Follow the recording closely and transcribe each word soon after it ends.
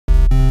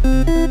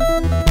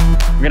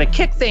We're going to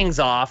kick things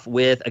off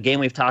with a game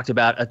we've talked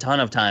about a ton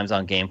of times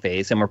on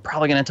GameFace, and we're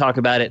probably going to talk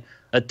about it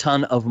a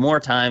ton of more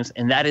times,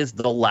 and that is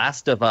The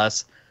Last of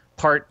Us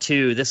Part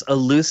 2, this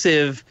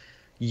elusive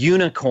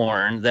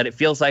unicorn that it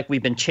feels like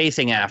we've been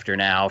chasing after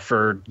now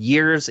for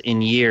years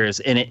and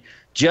years, and it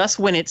just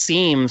when it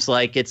seems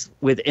like it's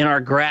within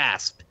our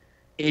grasp,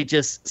 it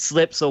just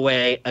slips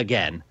away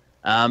again.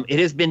 It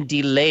has been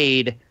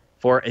delayed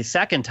for a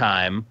second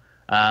time,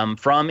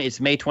 from its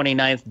May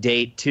 29th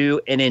date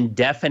to an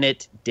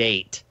indefinite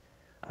date.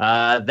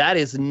 That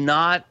is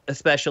not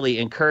especially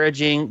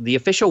encouraging. The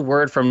official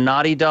word from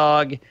Naughty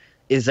Dog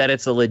is that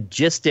it's a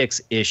logistics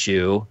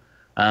issue.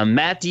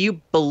 Matt, do you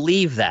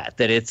believe that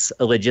it's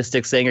a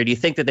logistics thing, or do you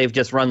think that they've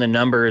just run the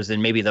numbers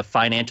and maybe the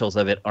financials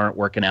of it aren't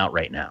working out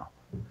right now?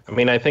 I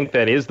mean, I think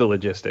that is the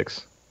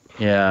logistics.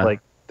 Yeah. Like,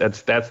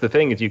 that's the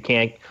thing, is you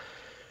can't...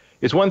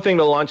 It's one thing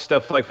to launch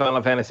stuff like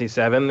Final Fantasy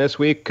VII this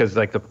week because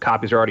like the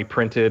copies are already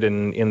printed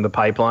and in the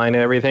pipeline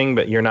and everything,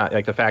 but you're not,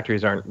 like, the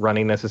factories aren't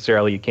running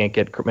necessarily. You can't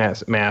get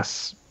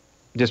mass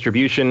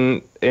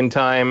distribution in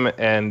time,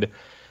 and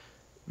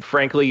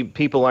frankly,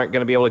 people aren't going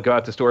to be able to go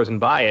out to stores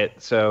and buy it,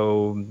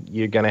 so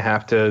you're going to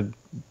have to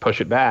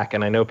push it back.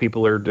 And I know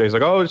people are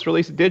like, oh, just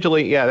release it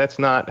digitally. Yeah, that's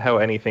not how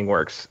anything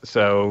works.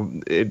 So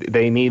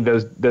they need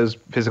those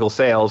physical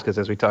sales because,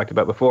 as we talked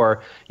about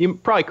before, you're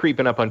probably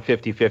creeping up on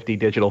 50-50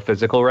 digital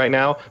physical right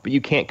now, but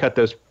you can't cut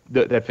that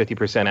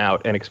 50%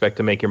 out and expect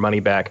to make your money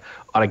back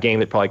on a game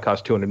that probably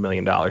cost $200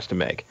 million to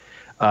make.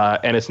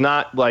 And it's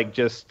not like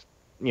just,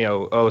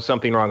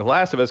 something wrong with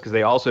Last of Us, because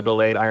they also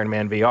delayed Iron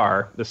Man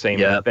VR, the same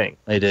thing.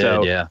 They did,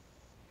 so, yeah.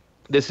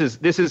 This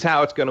is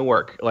how it's going to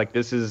work. Like,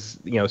 this is,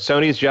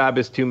 Sony's job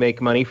is to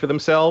make money for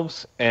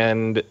themselves,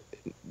 and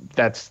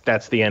that's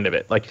the end of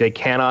it. Like, they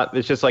cannot.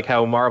 It's just like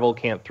how Marvel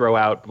can't throw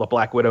out the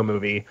Black Widow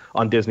movie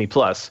on Disney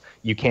Plus.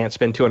 You can't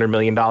spend $200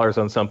 million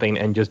on something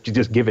and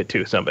just give it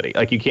to somebody.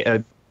 Like, you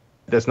can't.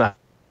 That's not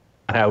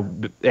how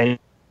any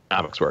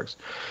economics works.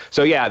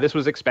 So yeah, this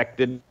was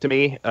expected to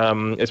me,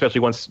 especially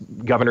once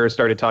governors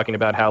started talking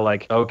about how,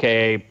 like,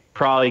 okay,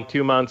 probably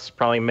 2 months,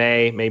 probably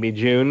May, maybe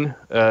June,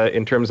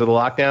 in terms of the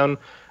lockdown.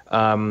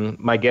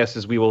 My guess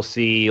is we will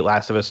see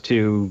Last of Us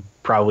 2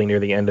 probably near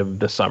the end of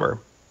the summer.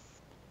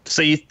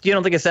 So you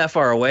don't think it's that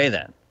far away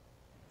then?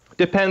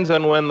 Depends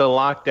on when the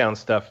lockdown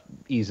stuff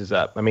eases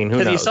up. I mean, who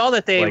knows? Because you saw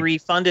that they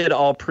refunded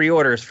all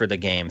pre-orders for the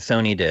game.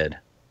 Sony did.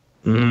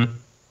 Mm-hmm.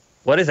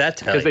 What does that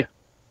tell you?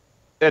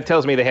 That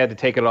tells me they had to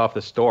take it off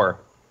the store.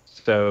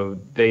 So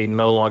they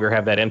no longer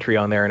have that entry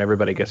on there, and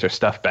everybody gets their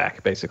stuff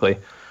back, basically.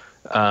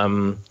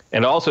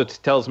 And also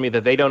tells me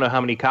that they don't know how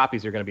many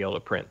copies they're going to be able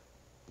to print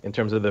in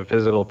terms of the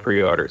physical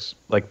pre-orders.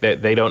 Like,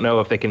 they don't know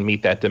if they can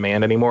meet that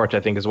demand anymore, which I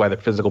think is why the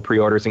physical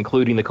pre-orders,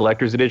 including the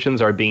collector's editions,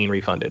 are being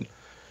refunded.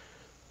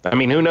 I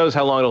mean, who knows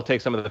how long it'll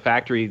take some of the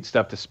factory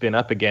stuff to spin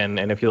up again,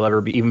 and if you'll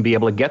ever even be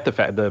able to get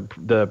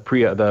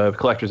the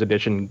collector's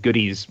edition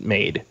goodies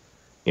made.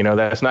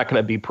 That's not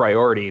going to be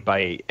priority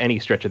by any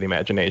stretch of the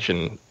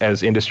imagination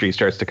as industry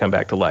starts to come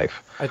back to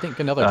life. I think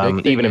another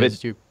big thing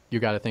is you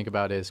got to think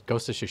about is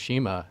Ghost of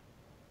Tsushima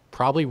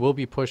probably will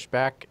be pushed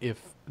back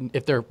if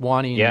they're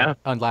wanting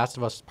on Last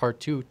of Us Part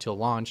 2 to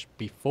launch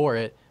before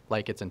it,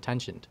 like it's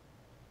intentioned.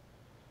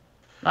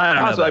 I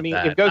don't know about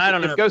that.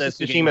 If Ghost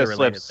of Tsushima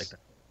slips...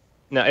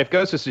 No, if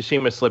Ghost of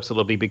Tsushima slips,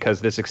 it'll be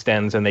because this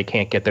extends and they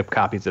can't get the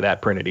copies of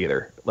that printed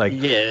either. Like,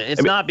 yeah,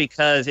 it's not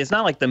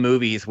like the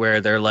movies where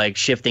they're like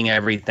shifting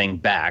everything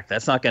back.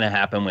 That's not going to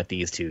happen with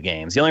these two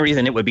games. The only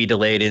reason it would be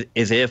delayed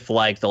is if,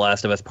 like The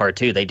Last of Us Part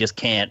 2, they just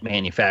can't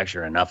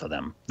manufacture enough of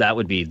them. That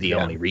would be the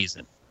only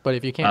reason. But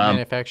if you can't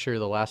manufacture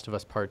The Last of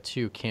Us Part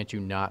 2, can't you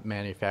not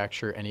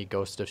manufacture any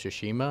Ghost of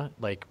Tsushima?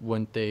 Like,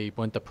 wouldn't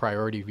the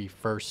priority be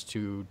first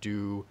to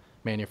do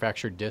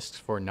manufactured discs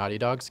for Naughty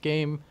Dog's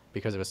game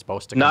because it was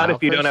supposed to come Not out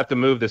if you first? don't have to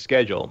move the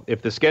schedule.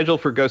 If the schedule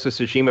for Ghost of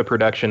Tsushima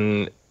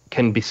production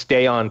can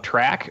stay on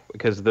track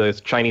because the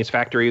Chinese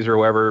factories or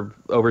whoever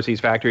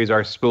overseas factories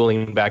are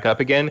spooling back up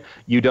again,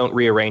 you don't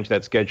rearrange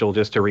that schedule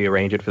just to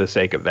rearrange it for the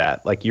sake of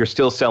that. Like, you're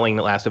still selling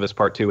The Last of Us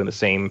Part 2 in the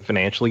same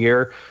financial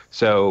year,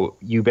 so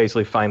you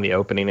basically find the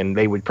opening, and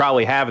they would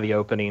probably have the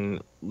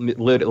opening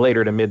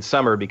later to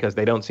midsummer because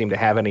they don't seem to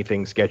have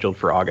anything scheduled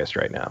for August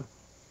right now.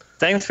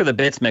 Thanks for the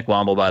bits, Mick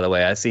Womble, by the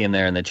way. I see him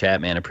there in the chat,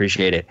 man.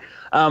 Appreciate it.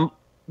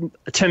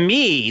 To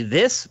me,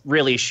 this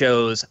really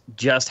shows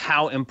just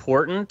how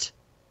important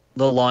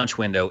the launch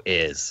window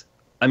is.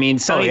 I mean,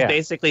 Sony's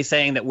basically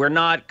saying that we're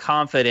not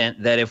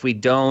confident that if we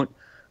don't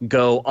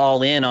go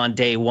all in on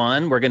day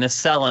one, we're going to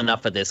sell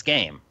enough of this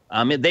game.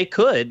 They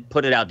could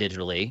put it out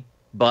digitally,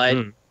 but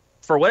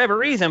for whatever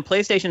reason,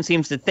 PlayStation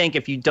seems to think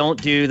if you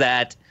don't do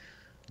that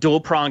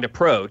dual-pronged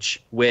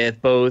approach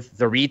with both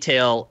the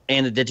retail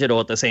and the digital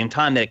at the same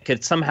time, that it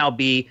could somehow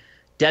be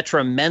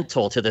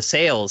detrimental to the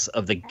sales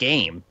of the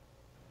game.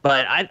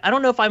 But I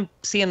don't know if I'm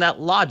seeing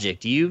that logic.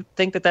 Do you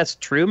think that that's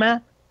true,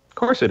 Matt? Of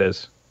course it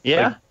is.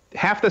 Yeah. Like,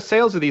 half the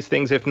sales of these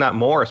things, if not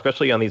more,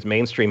 especially on these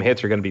mainstream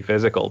hits, are going to be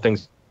physical.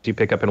 Things you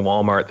pick up in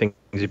Walmart, things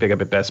you pick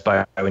up at Best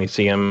Buy when you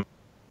see them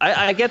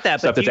I get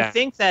that, but do you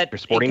think that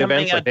sporting coming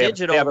events, out like they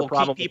digital have a will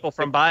problem keep people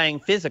from buying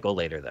physical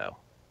later, though?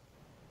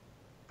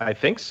 I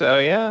think so,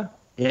 yeah.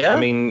 Yeah. I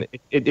mean,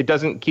 it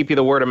doesn't keep you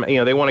the word of,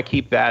 they want to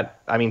keep that.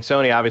 I mean,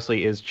 Sony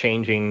obviously is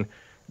changing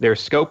their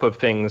scope of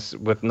things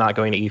with not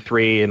going to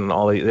E3 and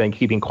all and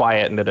keeping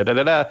quiet and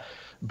da-da-da-da-da.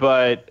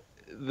 But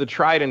the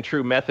tried and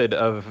true method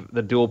of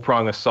the dual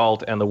prong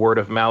assault and the word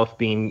of mouth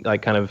being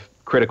like kind of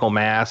critical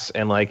mass,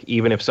 and like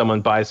even if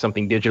someone buys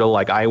something digital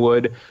like I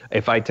would,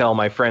 if I tell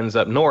my friends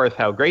up north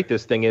how great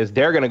this thing is,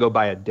 they're going to go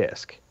buy a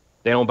disc.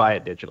 They don't buy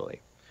it digitally.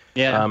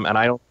 Yeah. And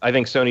I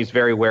think Sony's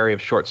very wary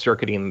of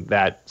short-circuiting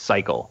that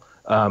cycle,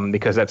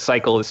 because that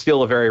cycle is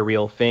still a very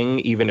real thing,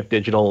 even if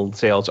digital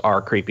sales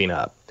are creeping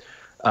up.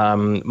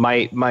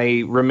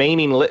 My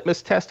remaining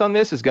litmus test on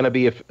this is going to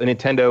be if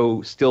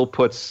Nintendo still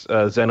puts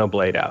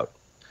Xenoblade out,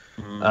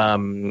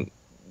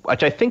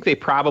 which I think they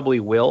probably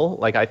will.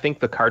 Like, I think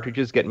the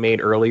cartridges get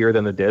made earlier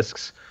than the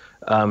discs,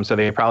 so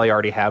they probably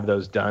already have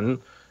those done.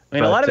 I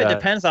mean, a lot of it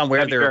depends on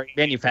where their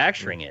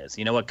manufacturing is.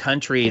 You know, what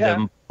country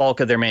the bulk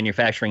of their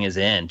manufacturing is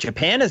in.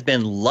 Japan has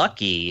been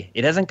lucky.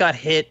 It hasn't got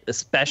hit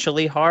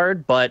especially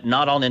hard, but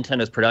not all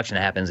Nintendo's production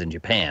happens in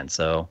Japan,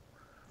 so...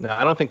 No,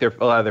 I don't think a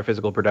lot of their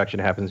physical production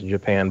happens in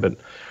Japan, but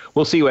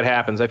we'll see what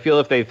happens. I feel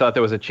if they thought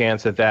there was a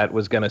chance that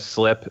was going to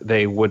slip,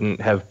 they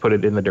wouldn't have put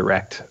it in the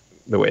Direct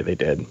the way they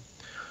did.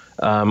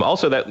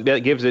 Also, that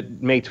gives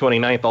it May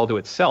 29th all to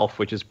itself,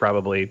 which is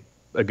probably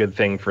a good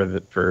thing for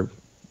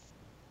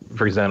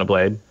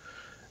Xenoblade.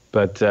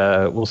 But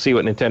we'll see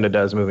what Nintendo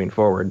does moving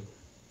forward.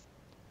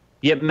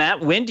 Yeah,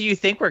 Matt, when do you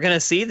think we're going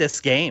to see this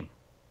game?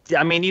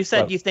 I mean, you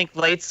said you think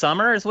late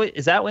summer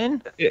is that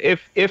when?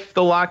 If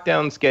the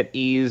lockdowns get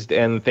eased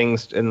and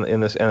things in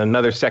this and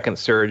another second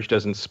surge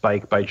doesn't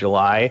spike by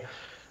July,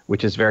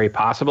 which is very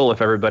possible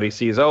if everybody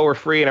sees, oh, we're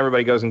free, and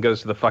everybody goes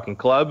to the fucking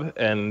club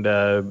and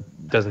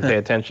doesn't pay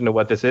attention to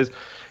what this is.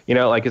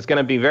 Like, it's going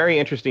to be very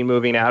interesting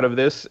moving out of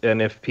this,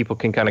 and if people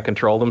can kind of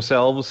control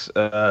themselves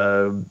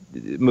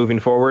moving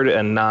forward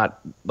and not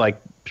like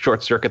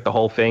short circuit the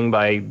whole thing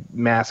by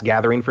mass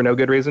gathering for no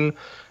good reason.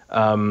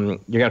 You're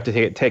gonna have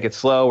to take it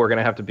slow. We're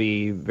gonna have to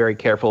be very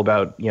careful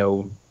about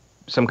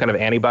some kind of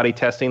antibody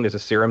testing. There's a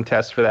serum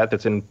test for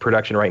that's in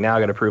production right now. I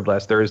got approved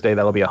last Thursday.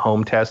 That'll be a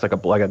home test, like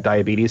a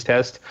diabetes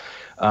test.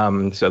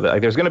 So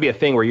there's going to be a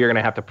thing where you're going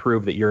to have to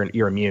prove that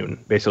you're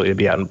immune, basically, to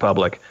be out in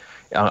public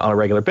on a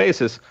regular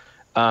basis.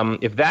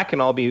 If that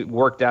can all be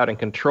worked out and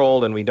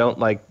controlled, and we don't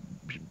like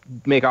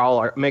make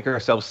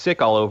ourselves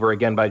sick all over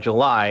again by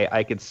July,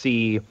 I could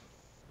see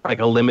like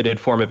a limited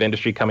form of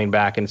industry coming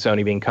back and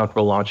Sony being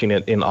comfortable launching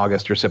it in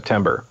August or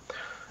September.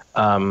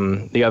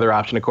 The other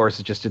option, of course,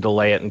 is just to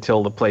delay it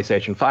until the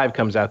PlayStation 5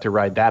 comes out to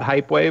ride that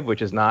hype wave,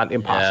 which is not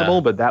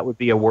impossible, but that would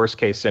be a worst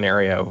case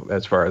scenario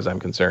as far as I'm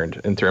concerned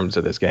in terms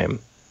of this game.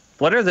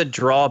 What are the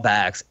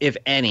drawbacks, if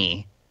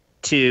any,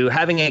 to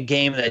having a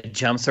game that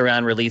jumps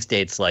around release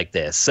dates like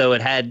this? So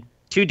it had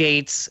 2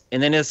 dates,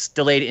 and then it's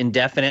delayed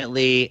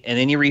indefinitely, and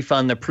then you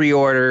refund the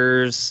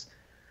pre-orders.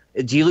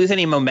 Do you lose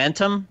any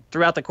momentum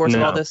throughout the course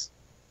of all this?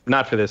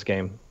 Not for this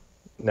game.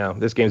 No,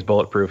 this game's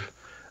bulletproof.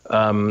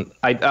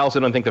 I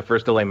also don't think the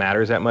first delay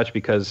matters that much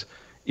because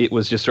it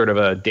was just sort of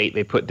a date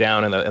they put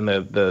down, and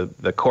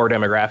the core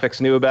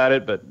demographics knew about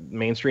it, but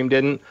mainstream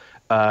didn't.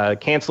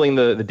 Canceling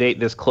the date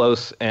this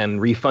close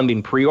and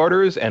refunding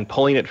pre-orders and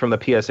pulling it from the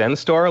PSN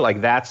store,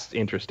 like, that's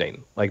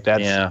interesting. Like,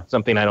 that's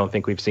something I don't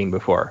think we've seen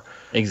before.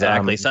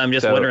 Exactly. So I'm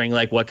just wondering,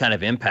 like, what kind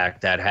of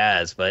impact that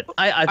has. But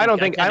I don't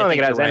think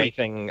it has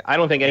anything. I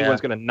don't think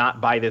anyone's going to not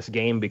buy this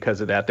game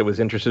because of that was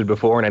interested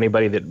before, and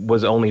anybody that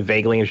was only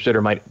vaguely interested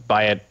or might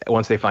buy it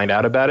once they find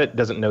out about it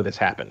doesn't know this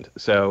happened.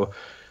 So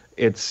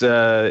it's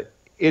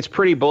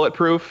pretty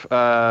bulletproof.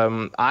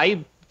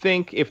 I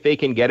think if they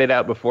can get it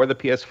out before the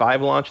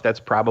PS5 launch, that's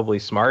probably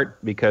smart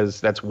because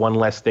that's one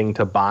less thing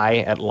to buy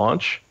at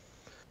launch.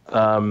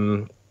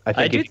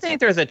 I do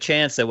think there's a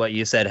chance that what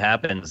you said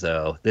happens,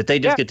 though, that they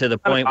just get to the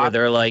point where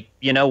they're like,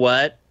 you know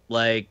what,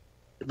 like,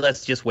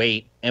 let's just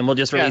wait and we'll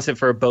just release it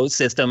for both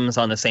systems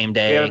on the same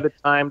day. They have the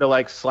time to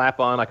like slap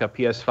on like a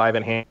PS5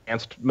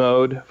 enhanced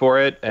mode for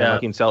it, and you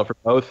can sell it for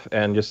both,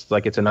 and just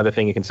like it's another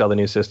thing you can sell the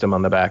new system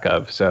on the back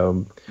of.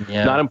 So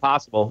not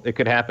impossible. It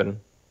could happen.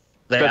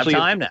 They have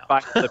time now.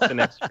 The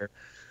next year.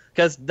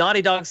 Because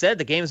Naughty Dog said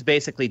the game's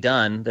basically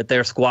done, that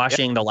they're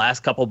squashing the last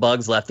couple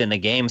bugs left in the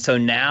game. So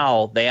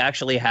now they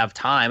actually have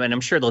time, and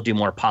I'm sure they'll do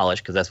more polish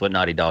because that's what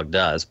Naughty Dog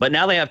does. But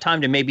now they have time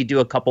to maybe do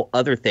a couple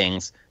other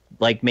things,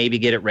 like maybe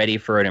get it ready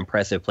for an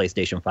impressive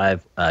PlayStation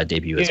 5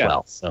 debut as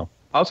well. So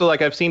also,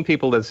 like, I've seen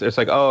people it's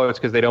like, oh, it's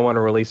because they don't want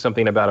to release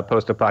something about a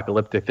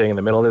post-apocalyptic thing in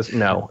the middle of this.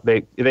 No,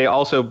 they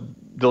also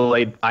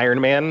delayed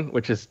Iron Man,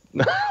 which is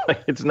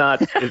like, it has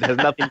nothing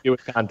to do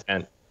with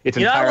content. It's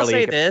entirely. I will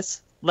say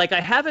this. Like,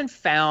 I haven't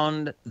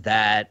found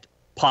that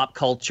pop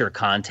culture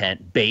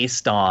content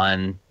based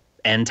on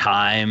end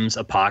times,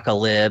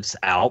 apocalypse,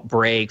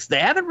 outbreaks. They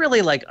haven't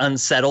really, like,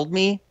 unsettled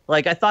me.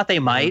 Like, I thought they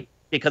might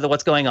because of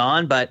what's going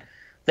on. But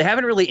they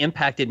haven't really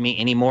impacted me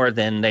any more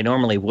than they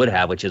normally would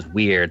have, which is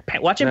weird.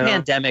 Watching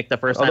Pandemic the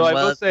first time Although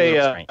was I will say,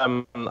 a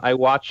little strange. I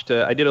watched,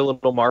 I did a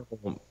little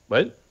Marvel.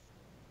 What?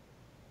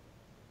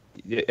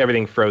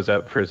 Everything froze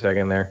up for a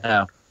second there.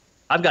 Oh,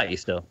 I've got you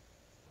still.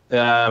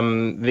 I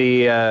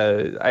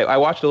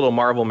watched a little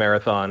Marvel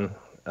marathon.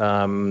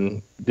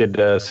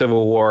 Did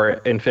Civil War,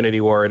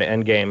 Infinity War, and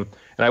Endgame.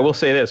 And I will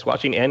say this: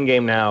 watching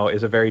Endgame now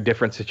is a very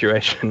different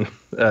situation.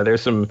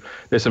 There's some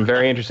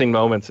very interesting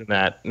moments in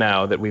that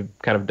now that we've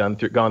kind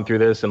of gone through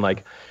this, and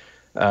like,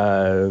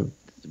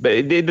 but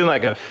it didn't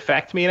like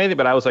affect me or anything.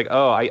 But I was like,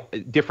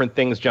 different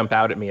things jump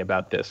out at me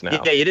about this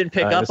now. Yeah, you didn't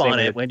pick up on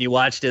it when you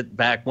watched it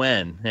back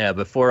when,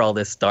 before all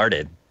this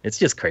started. It's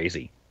just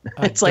crazy.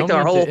 It's like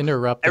our whole. To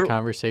interrupt the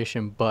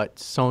conversation, but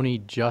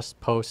Sony just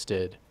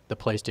posted the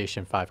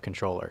PlayStation 5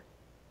 controller.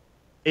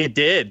 It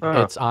did.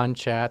 It's on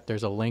chat.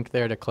 There's a link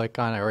there to click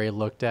on. I already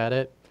looked at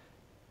it.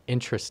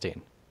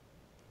 Interesting.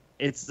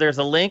 There's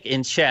a link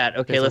in chat.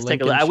 Okay, let's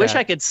take a look. I wish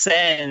I could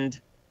send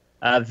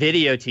a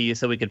video to you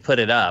so we could put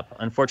it up.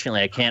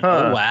 Unfortunately, I can't.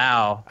 Oh,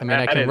 wow. I mean,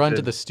 I can run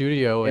to the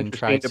studio and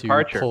try to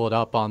pull it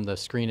up on the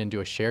screen and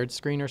do a shared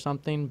screen or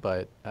something,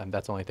 but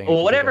that's the only thing.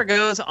 Well, whatever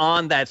goes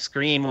on that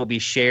screen will be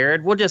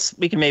shared.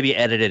 We can maybe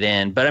edit it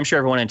in, but I'm sure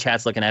everyone in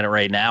chat's looking at it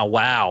right now.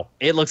 Wow,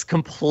 it looks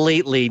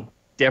completely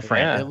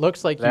different. Yeah, it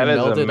looks like you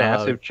melded a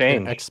massive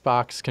change. An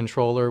Xbox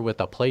controller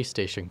with a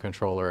PlayStation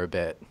controller a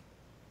bit.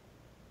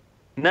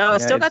 No,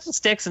 it's still got the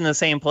sticks in the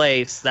same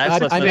place.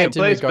 That's I meant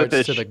in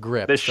regards to the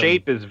grip. The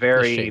shape is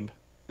very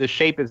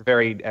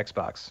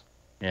Xbox.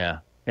 Yeah,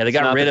 they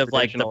got rid of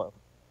like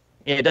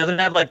it doesn't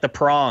have like the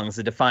prongs,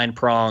 the defined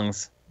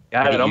prongs.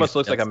 Yeah, it almost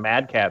looks like a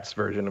Mad Catz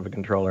version of a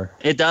controller.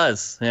 It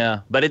does, yeah,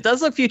 but it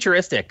does look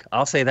futuristic.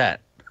 I'll say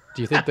that.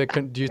 Do you think the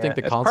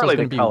console is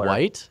going to be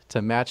white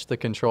to match the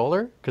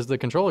controller? Because the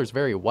controller is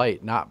very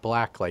white, not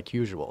black like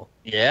usual.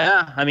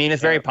 Yeah, I mean,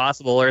 it's very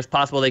possible. Or it's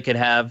possible they could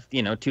have,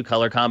 two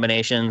color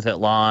combinations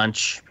at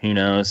launch. Who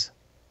knows?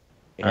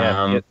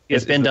 Yeah,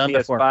 it's been done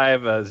before.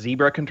 PS5 a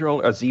zebra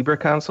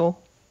console?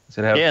 Does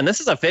it have... Yeah, and this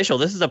is official.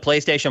 This is a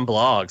PlayStation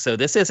blog, so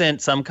this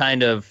isn't some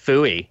kind of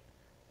phooey.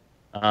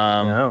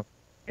 No.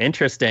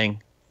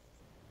 Interesting.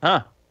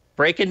 Huh.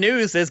 Breaking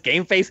news, this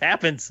GameFace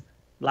happens.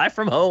 Live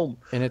from home.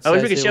 And it I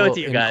wish we says could show it it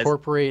to you guys.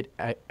 Incorporate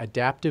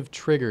adaptive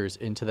triggers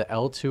into the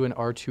L2 and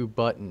R2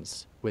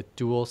 buttons with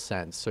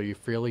DualSense, so you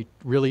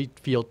really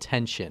feel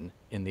tension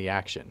in the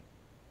action.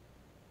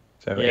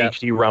 So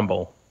HD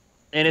rumble.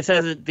 And it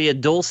says that the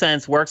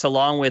DualSense works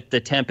along with the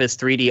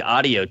Tempest 3D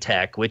audio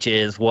tech, which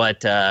is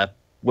what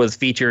was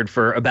featured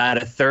for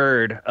about a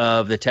third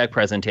of the tech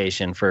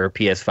presentation for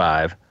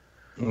PS5.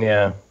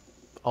 Yeah.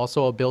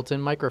 Also a built-in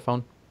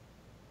microphone.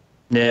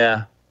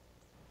 Yeah.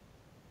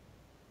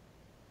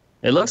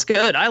 It looks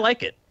good. I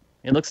like it.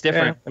 It looks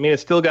different. Yeah. I mean,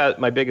 it's still got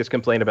my biggest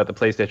complaint about the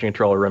PlayStation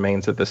controller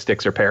remains that the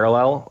sticks are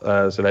parallel,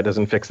 so that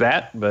doesn't fix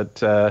that.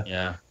 But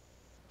yeah,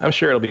 I'm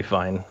sure it'll be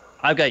fine.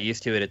 I've got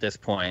used to it at this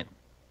point,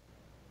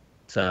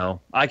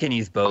 so I can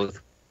use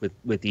both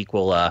with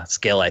equal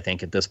skill, I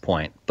think, at this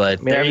point.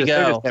 But there you go.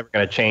 They're just never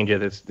going to change it.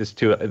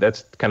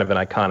 That's kind of an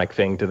iconic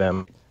thing to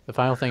them. The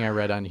final thing I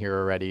read on here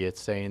already,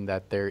 it's saying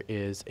that there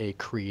is a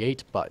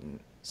create button.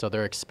 So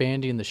they're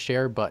expanding the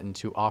share button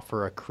to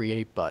offer a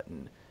create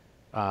button.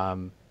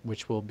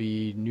 Which will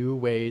be new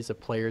ways of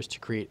players to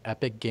create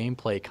epic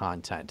gameplay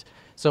content.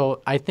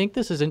 So I think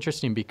this is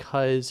interesting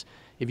because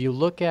if you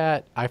look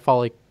at, I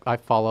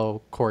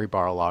follow Cory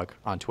Barlog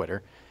on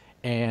Twitter,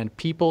 and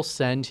people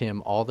send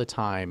him all the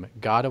time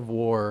God of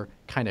War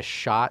kind of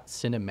shot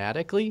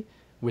cinematically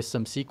with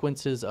some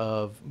sequences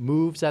of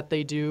moves that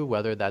they do,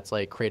 whether that's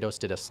like Kratos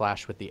did a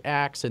slash with the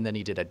axe, and then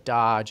he did a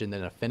dodge, and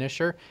then a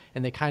finisher,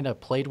 and they kind of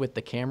played with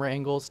the camera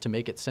angles to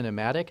make it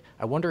cinematic.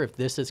 I wonder if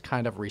this is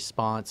kind of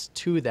response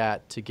to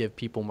that to give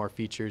people more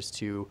features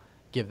to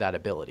give that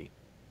ability.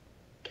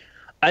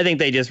 I think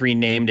they just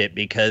renamed it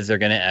because they're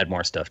going to add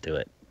more stuff to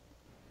it.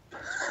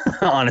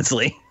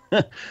 Honestly.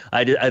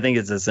 I think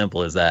it's as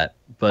simple as that.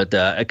 But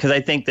because I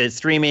think that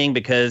streaming,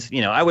 because,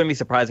 I wouldn't be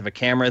surprised if a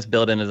camera is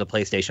built into the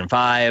PlayStation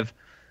 5.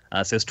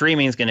 So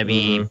streaming is going to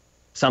be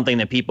something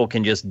that people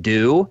can just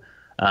do.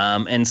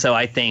 And so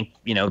I think,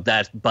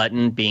 that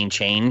button being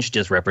changed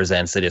just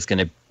represents that it's going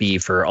to be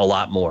for a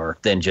lot more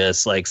than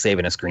just like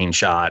saving a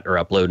screenshot or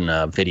uploading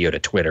a video to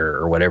Twitter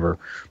or whatever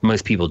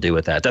most people do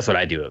with that. That's what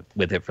I do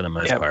with it for the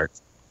most part.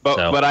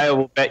 But I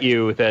will bet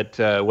you that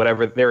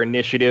whatever their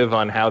initiative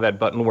on how that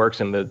button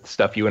works and the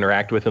stuff you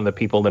interact with and the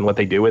people and what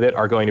they do with it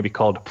are going to be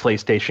called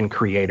PlayStation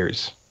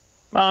creators.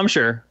 Well, I'm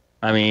sure.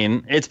 I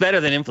mean, it's better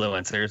than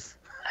influencers.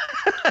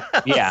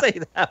 Yeah, I'll say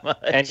that much.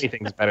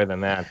 Anything's better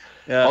than that.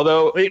 Yeah.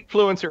 Although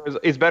influencer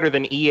is better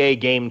than EA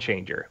Game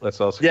Changer.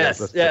 Let's also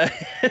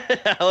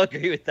I'll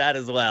agree with that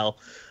as well.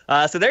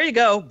 So there you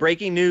go.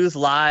 Breaking news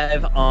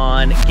live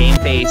on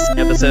GameFace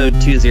episode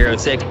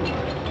 206.